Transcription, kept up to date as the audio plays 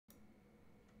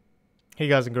Hey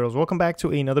guys and girls, welcome back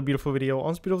to another beautiful video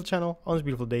on this beautiful channel, on this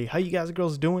beautiful day. How you guys and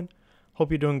girls doing?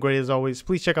 Hope you're doing great as always.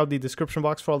 Please check out the description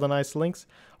box for all the nice links.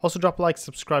 Also drop a like,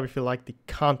 subscribe if you like the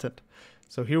content.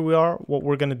 So here we are. What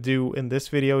we're going to do in this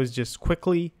video is just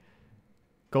quickly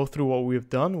go through what we've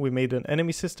done. We made an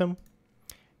enemy system,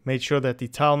 made sure that the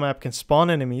tile map can spawn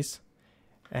enemies,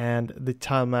 and the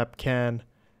tile map can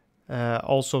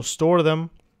also store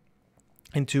them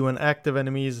into an active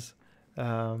enemies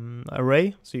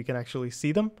array so you can actually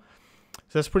see them.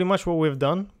 So that's pretty much what we've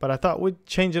done, but I thought we'd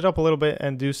change it up a little bit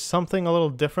and do something a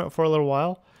little different for a little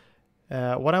while.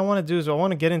 What I want to do is I want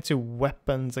to get into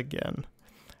weapons again,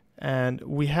 and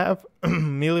we have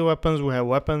melee weapons, we have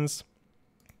weapons,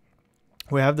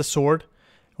 we have the sword.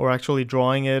 We're actually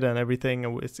drawing it and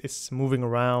everything. It's moving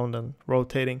around and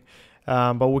rotating,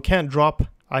 but we can't drop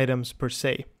items per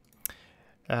se.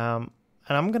 And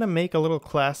I'm gonna make a little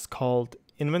class called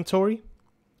inventory,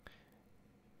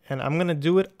 and I'm gonna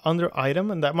do it under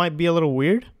item, and that might be a little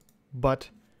weird,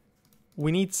 but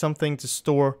we need something to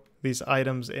store these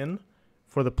items in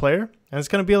for the player, and it's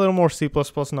gonna be a little more C++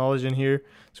 knowledge in here.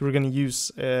 So we're gonna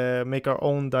use make our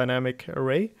own dynamic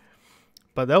array,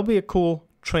 but that'll be a cool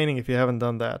training if you haven't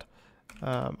done that.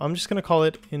 I'm just gonna call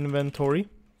it inventory,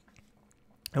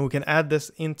 and we can add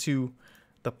this into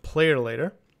the player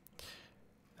later.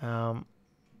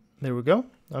 There we go.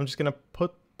 I'm just gonna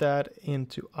put that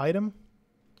into item,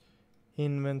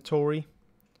 inventory,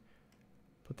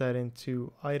 put that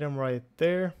into item right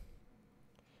there,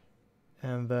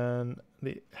 and then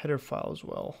the header file as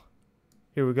well.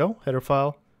 Here we go, header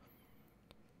file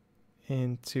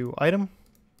into item,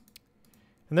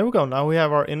 and there we go. Now we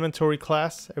have our inventory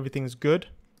class. Everything's good.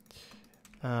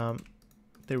 There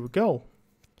we go.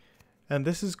 And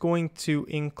this is going to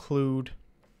include,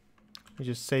 let me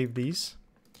just save these.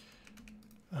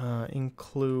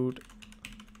 Include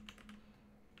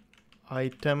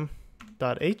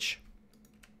item.h.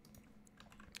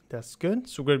 That's good.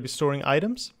 So we're going to be storing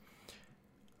items.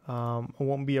 It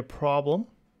won't be a problem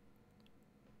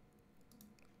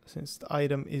since the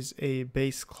item is a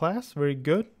base class. Very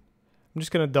good. I'm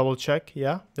just going to double check.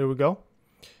 Yeah, there we go.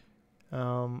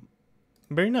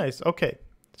 Very nice. Okay,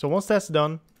 so once that's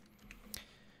done,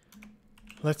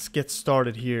 let's get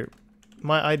started here.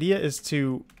 My idea is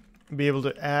to be able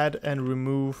to add and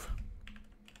remove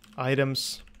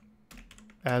items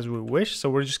as we wish. So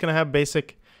we're just gonna have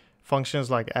basic functions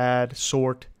like add,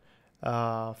 sort,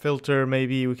 filter.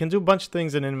 Maybe we can do a bunch of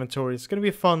things in inventory. It's gonna be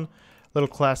a fun little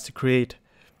class to create,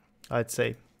 I'd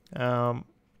say. And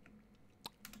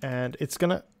it's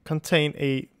gonna contain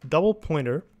a double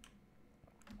pointer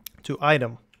to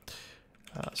item.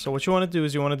 So what you want to do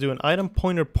is you want to do an item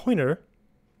pointer.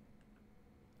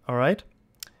 All right,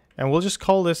 and we'll just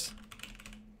call this.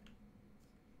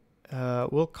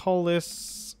 We'll call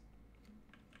this.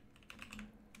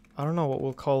 I don't know what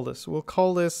we'll call this. We'll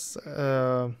call this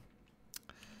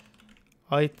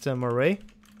item array.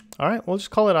 All right, we'll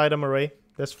just call it item array.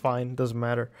 That's fine. Doesn't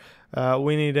matter.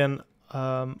 We need an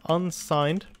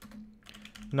unsigned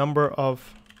number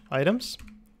of items.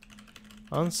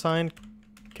 Unsigned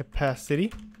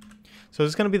capacity. So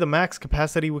it's going to be the max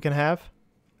capacity we can have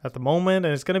at the moment,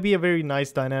 and it's going to be a very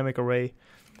nice dynamic array.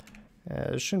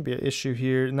 There shouldn't be an issue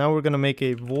here. Now we're going to make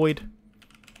a void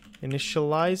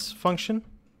initialize function.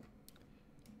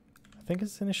 I think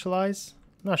it's initialize.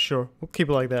 Not sure. We'll keep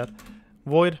it like that.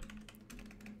 Void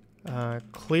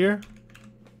clear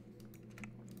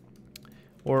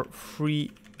or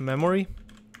free memory.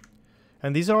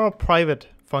 And these are all private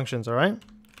functions, all right?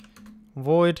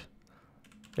 Void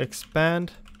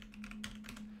expand.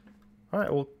 All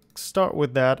right, we'll start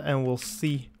with that and we'll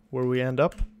see where we end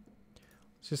up.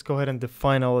 Let's just go ahead and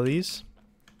define all of these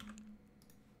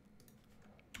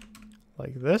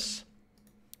like this.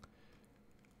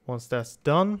 Once that's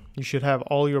done, you should have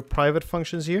all your private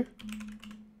functions here.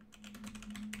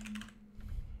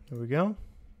 There we go.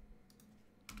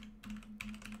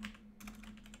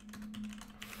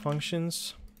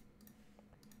 Functions.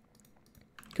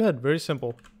 Good, very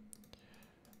simple.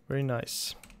 Very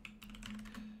nice.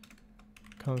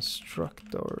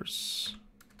 Constructors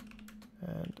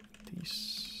and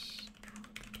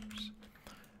destructors.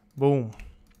 Boom.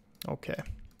 Okay.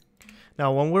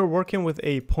 Now when we're working with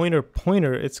a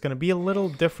pointer, it's going to be a little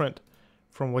different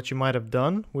from what you might have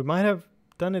done. We might have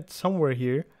done it somewhere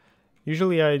here.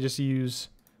 Usually I just use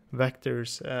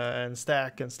vectors and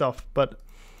stack and stuff, but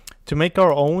to make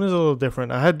our own is a little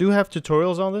different. I do have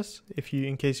tutorials on this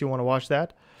in case you want to watch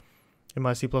that in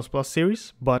my C++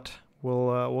 series, but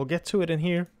we'll get to it in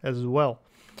here as well.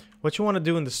 What you want to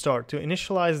do in the start to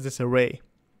initialize this array,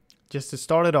 just to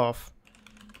start it off,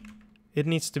 it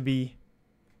needs to be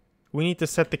we need to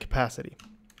set the capacity.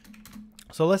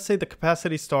 So let's say the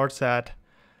capacity starts at,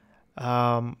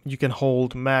 you can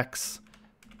hold max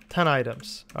 10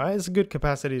 items. All right, it's a good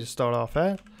capacity to start off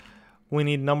at. We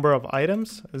need number of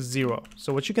items, 0.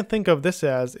 So what you can think of this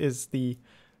as is the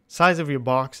size of your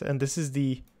box, and this is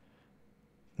the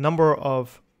number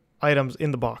of items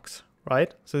in the box,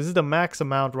 right? So this is the max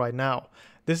amount right now.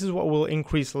 This is what will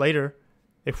increase later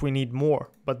if we need more,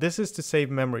 but this is to save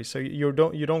memory. So you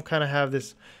don't kind of have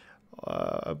this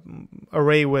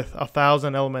array with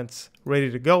 1,000 elements ready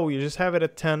to go. You just have it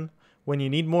at 10. When you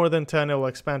need more than 10, it will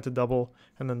expand to double,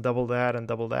 and then double that and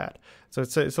double that. So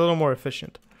it's a little more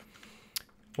efficient.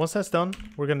 Once that's done,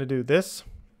 we're going to do this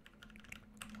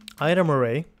item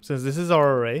array, since this is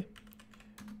our array,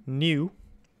 new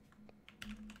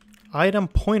item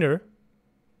pointer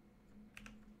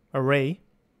array.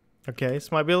 Okay,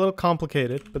 this might be a little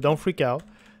complicated, but don't freak out.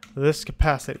 This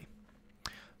capacity.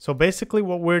 So basically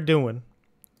what we're doing,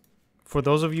 for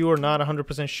those of you who are not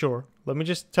 100% sure, let me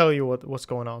just tell you what's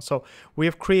going on. So we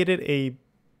have created a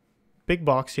big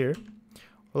box here.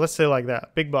 Well, let's say like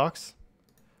that, big box.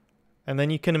 And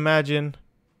then you can imagine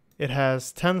it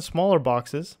has 10 smaller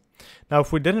boxes. Now,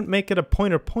 if we didn't make it a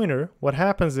pointer, what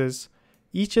happens is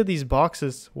each of these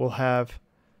boxes will have,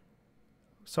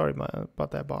 sorry about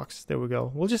that box. There we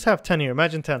go. We'll just have 10 here.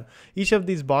 Imagine 10. Each of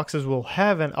these boxes will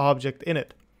have an object in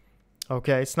it.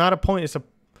 Okay, it's not a point.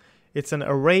 It's an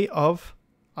array of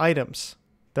items.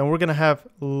 Then we're gonna have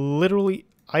literally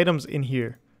items in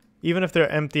here. Even if they're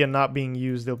empty and not being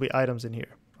used, there'll be items in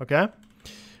here. Okay.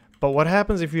 But what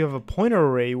happens if you have a pointer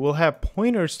array? We'll have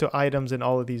pointers to items in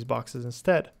all of these boxes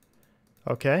instead.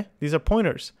 Okay, these are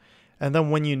pointers. And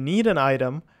then when you need an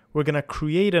item, we're gonna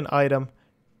create an item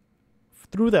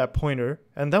through that pointer,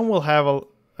 and then we'll have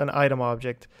an item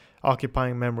object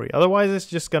occupying memory. Otherwise, it's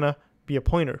just gonna be a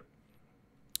pointer.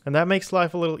 And that makes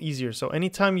life a little easier. So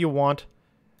anytime you want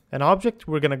an object,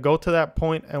 we're gonna go to that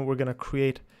point and we're gonna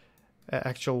create an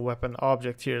actual weapon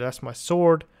object here. That's my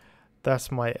sword,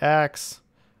 that's my axe,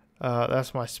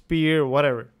 that's my spear,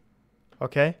 whatever.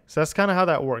 Okay, so that's kind of how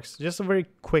that works. Just a very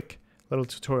quick little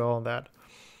tutorial on that.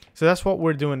 So that's what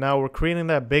we're doing now. We're creating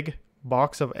that big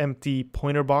box of empty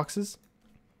pointer boxes.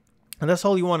 And that's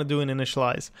all you want to do in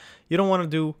initialize. You don't want to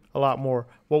do a lot more.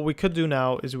 What we could do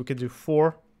now is we could do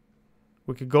 4.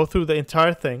 We could go through the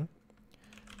entire thing,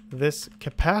 this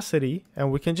capacity,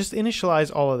 and we can just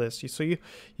initialize all of this. So you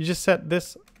just set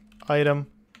this item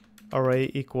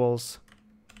array equals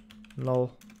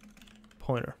null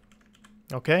pointer.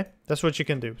 Okay, that's what you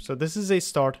can do. So this is a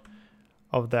start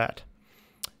of that.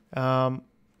 And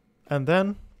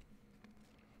then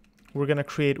we're gonna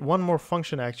create one more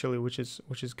function actually, which is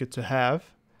good to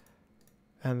have,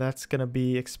 and that's gonna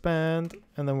be expand,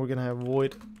 and then we're gonna have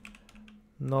void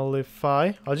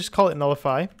nullify. I'll just call it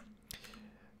nullify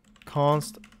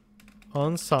const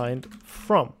unsigned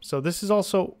from. So this is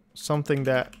also something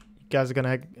that you guys are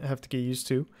gonna have to get used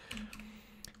to.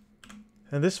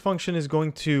 And this function is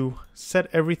going to set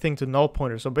everything to null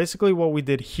pointer. So basically what we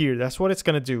did here, that's what it's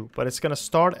gonna do, but it's gonna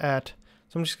start at,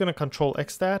 so I'm just gonna control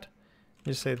X that,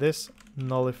 just say this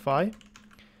nullify.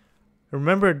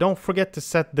 Remember, don't forget to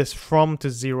set this from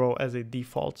to 0 as a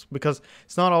default, because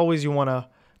it's not always you wanna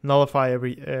nullify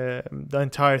the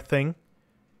entire thing.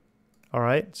 All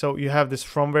right, so you have this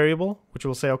from variable, which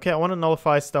will say, okay, I wanna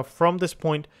nullify stuff from this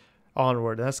point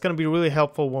onward. And that's gonna be really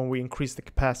helpful when we increase the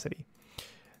capacity.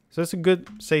 So it's a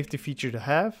good safety feature to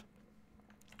have.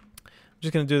 I'm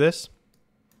just gonna do this.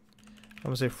 I'm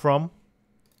gonna say from,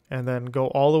 and then go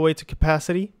all the way to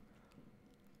capacity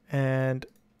and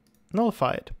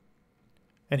nullify it.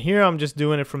 And here I'm just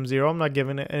doing it from 0. I'm not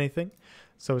giving it anything.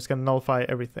 So it's gonna nullify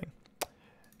everything.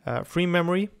 Free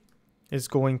memory is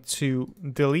going to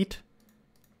delete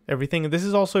everything. And this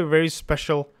is also a very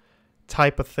special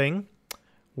type of thing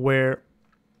where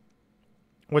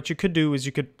what you could do is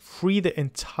you could free the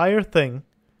entire thing,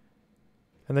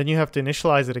 and then you have to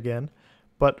initialize it again.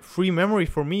 But free memory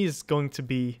for me is going to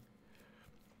be,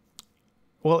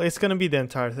 well, it's going to be the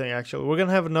entire thing actually. We're going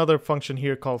to have another function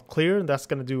here called clear, and that's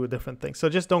going to do a different thing. So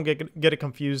just don't get it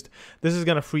confused. This is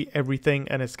going to free everything,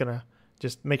 and it's going to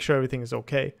just make sure everything is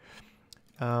okay.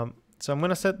 So I'm going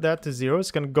to set that to 0.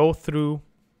 It's going to go through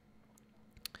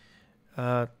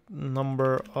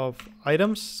number of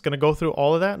items. It's going to go through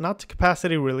all of that, not to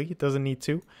capacity really. It doesn't need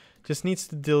to. Just needs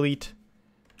to delete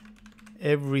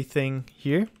everything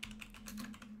here.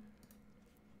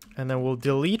 And then we'll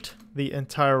delete the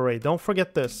entire array. Don't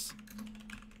forget this.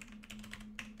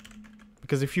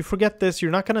 Because if you forget this,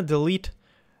 you're not going to delete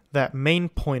that main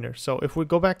pointer. So if we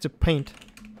go back to paint,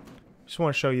 I just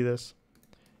want to show you this.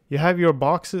 You have your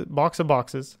box of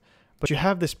boxes, But you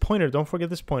have this pointer. Don't forget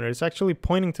this pointer. It's actually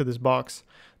pointing to this box.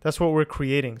 That's what we're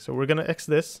creating. So we're going to X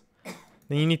this.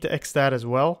 Then you need to X that as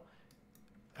well.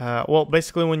 Well,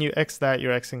 basically when you X that,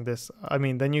 you're Xing this. I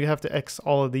mean, then you have to X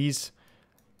all of these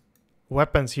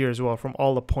weapons here as well from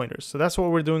all the pointers. So that's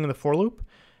what we're doing in the for loop.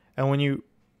 And when you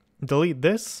delete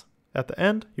this at the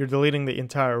end, you're deleting the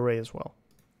entire array as well.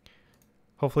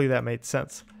 Hopefully that made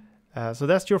sense. So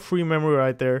that's your free memory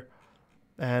right there.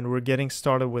 And we're getting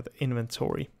started with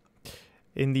inventory.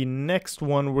 In the next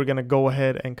one, we're going to go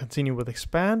ahead and continue with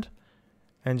expand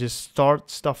and just start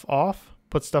stuff off,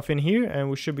 put stuff in here, and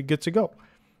we should be good to go.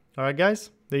 All right,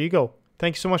 guys, there you go.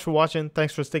 Thank you so much for watching.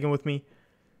 Thanks for sticking with me.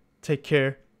 Take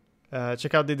care.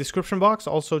 Check out the description box.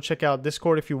 Also, check out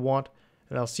Discord if you want.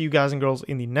 And I'll see you guys and girls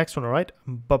in the next one, all right?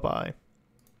 Bye-bye.